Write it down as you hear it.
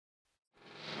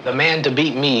The man to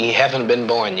beat me haven't been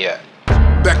born yet.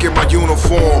 Back in my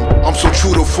uniform, I'm so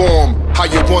true to form. How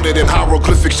you want it in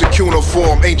hieroglyphics and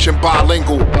cuneiform. Ancient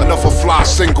bilingual, enough a fly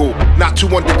single. Not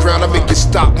too underground, I make it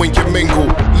stop when you mingle.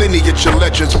 Lineage of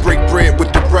legends, break bread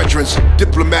with the brethrens.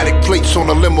 Diplomatic plates on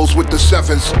the limos with the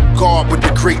sevens. Guard with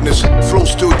the greatness, flow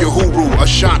still your Huru.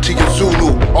 Ashanti and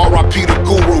Zulu, R.I.P. the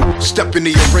guru. Step in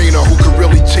the arena, who can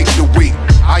really take the weight?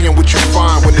 I am what you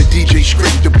find when the DJ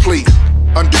scrape the plate.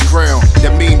 Underground,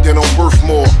 that mean they don't worth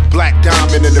more. Black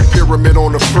diamond in the pyramid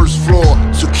on the first floor.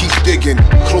 So keep digging,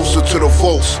 closer to the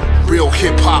vaults. Real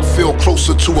hip-hop feel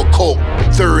closer to a cult.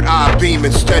 Third eye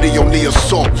beaming, steady on the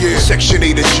assault. Yeah, Section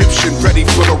 8 Egyptian, ready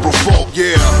for the revolt.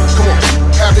 Yeah, come on,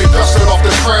 have they dusted off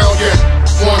the crown yet?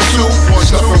 1, 2,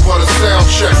 it's nothing but a sound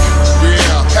check.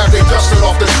 Yeah, have they dusted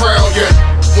off the crown yet?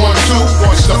 1,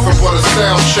 2, it's nothing but a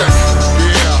sound check.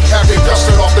 Yeah, have they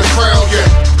dusted off the crown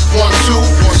yet? 1, 2,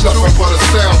 it's nothing but a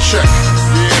sound check.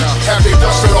 Yeah, have they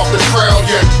dusted off the crown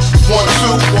yet? 1,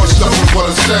 2, it's nothing but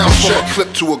a sound check. From a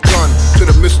clip to a gun, to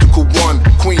the mystical one.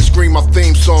 Queen scream my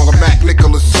theme song, a Mac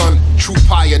Nicholas' son. True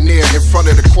pioneer in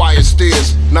front of the choir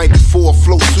stairs. 94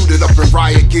 flow suited up in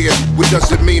riot gear. What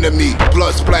does it mean to me?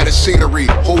 Blood splattered scenery,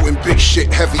 holding big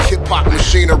shit, heavy hip-hop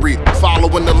machinery.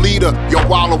 Following the leader, you're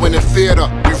wallowing in theater.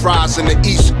 We rise in the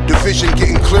east, the vision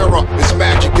getting clearer. It's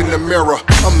magic in the mirror.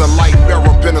 I'm the light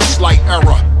bearer, been a slight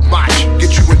error. Match,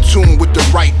 get you in tune with the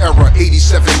right era.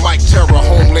 87 mic terror,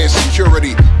 homeland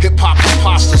security. Hip-hop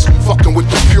imposters, fucking with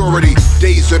the purity.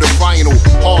 Days of the vinyl,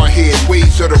 hard head,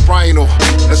 waves of the rhino.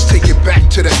 Let's take it back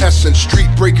to the essence. Street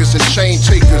breakers and chain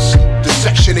takers. The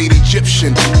Section 8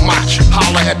 Egyptian, match,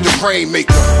 holla at the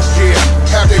rainmaker. Yeah,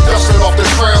 have they dusted off the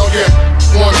crown yet?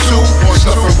 1, 2, it's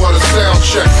nothing but a sound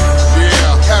check.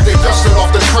 Yeah, have they dusted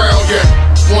off the crown yet?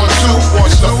 1, 2,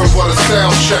 it's nothing but a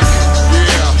sound check.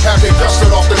 Yeah, have they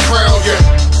dusted off the crown yet?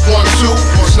 1, 2,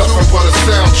 it's nothing but a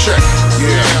sound check.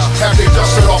 Yeah, have they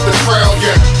dusted off the crown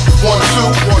yet? 1,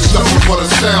 2, it's nothing but a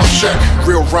sound check.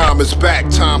 Real rhyme is back,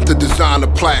 time to design a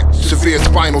plaque. Severe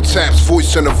spinal taps,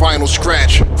 voice in a vinyl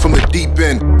scratch. From the deep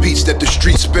end, beats that the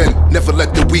streets spin. Never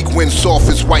let the weak win, soft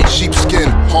as white sheepskin.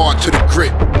 Hard to the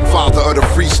grit, father of the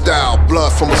freestyle.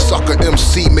 Blood from a sucker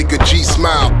MC, make a G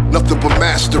smile. Nothing but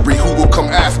mastery, who will come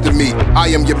after me? I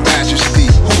am your majesty,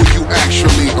 who are you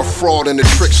actually? A fraud and a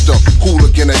trickster,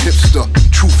 hooligan, a hipster.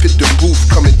 Truth hit the booth,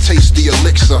 come and taste the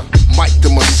elixir. Mike the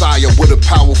Messiah with a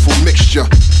powerful mixture.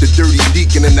 The dirty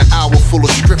deacon in the hour full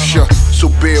of scripture. So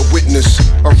bear witness,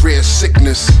 a rare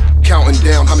sickness. Counting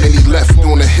down how many left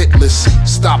on the hit list.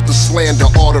 Stop the slander,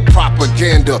 all the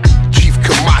propaganda. Chief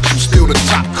Kamachi, still the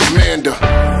top commander.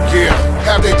 Yeah,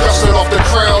 have they dusted off the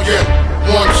crown yet?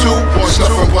 1, 2, it's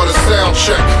nothing but a sound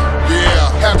check.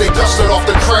 Yeah, have they dusted off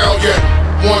the crown yet?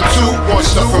 1, 2,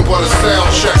 it's nothing but a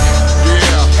sound check.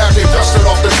 Yeah, have they dusted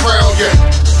off the crown yet?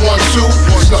 1, 2,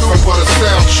 it's nothing but a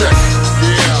sound check.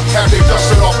 Yeah, have they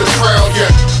dusted off the crown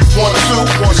yet? 1,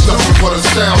 2, it's nothing but a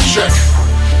sound check.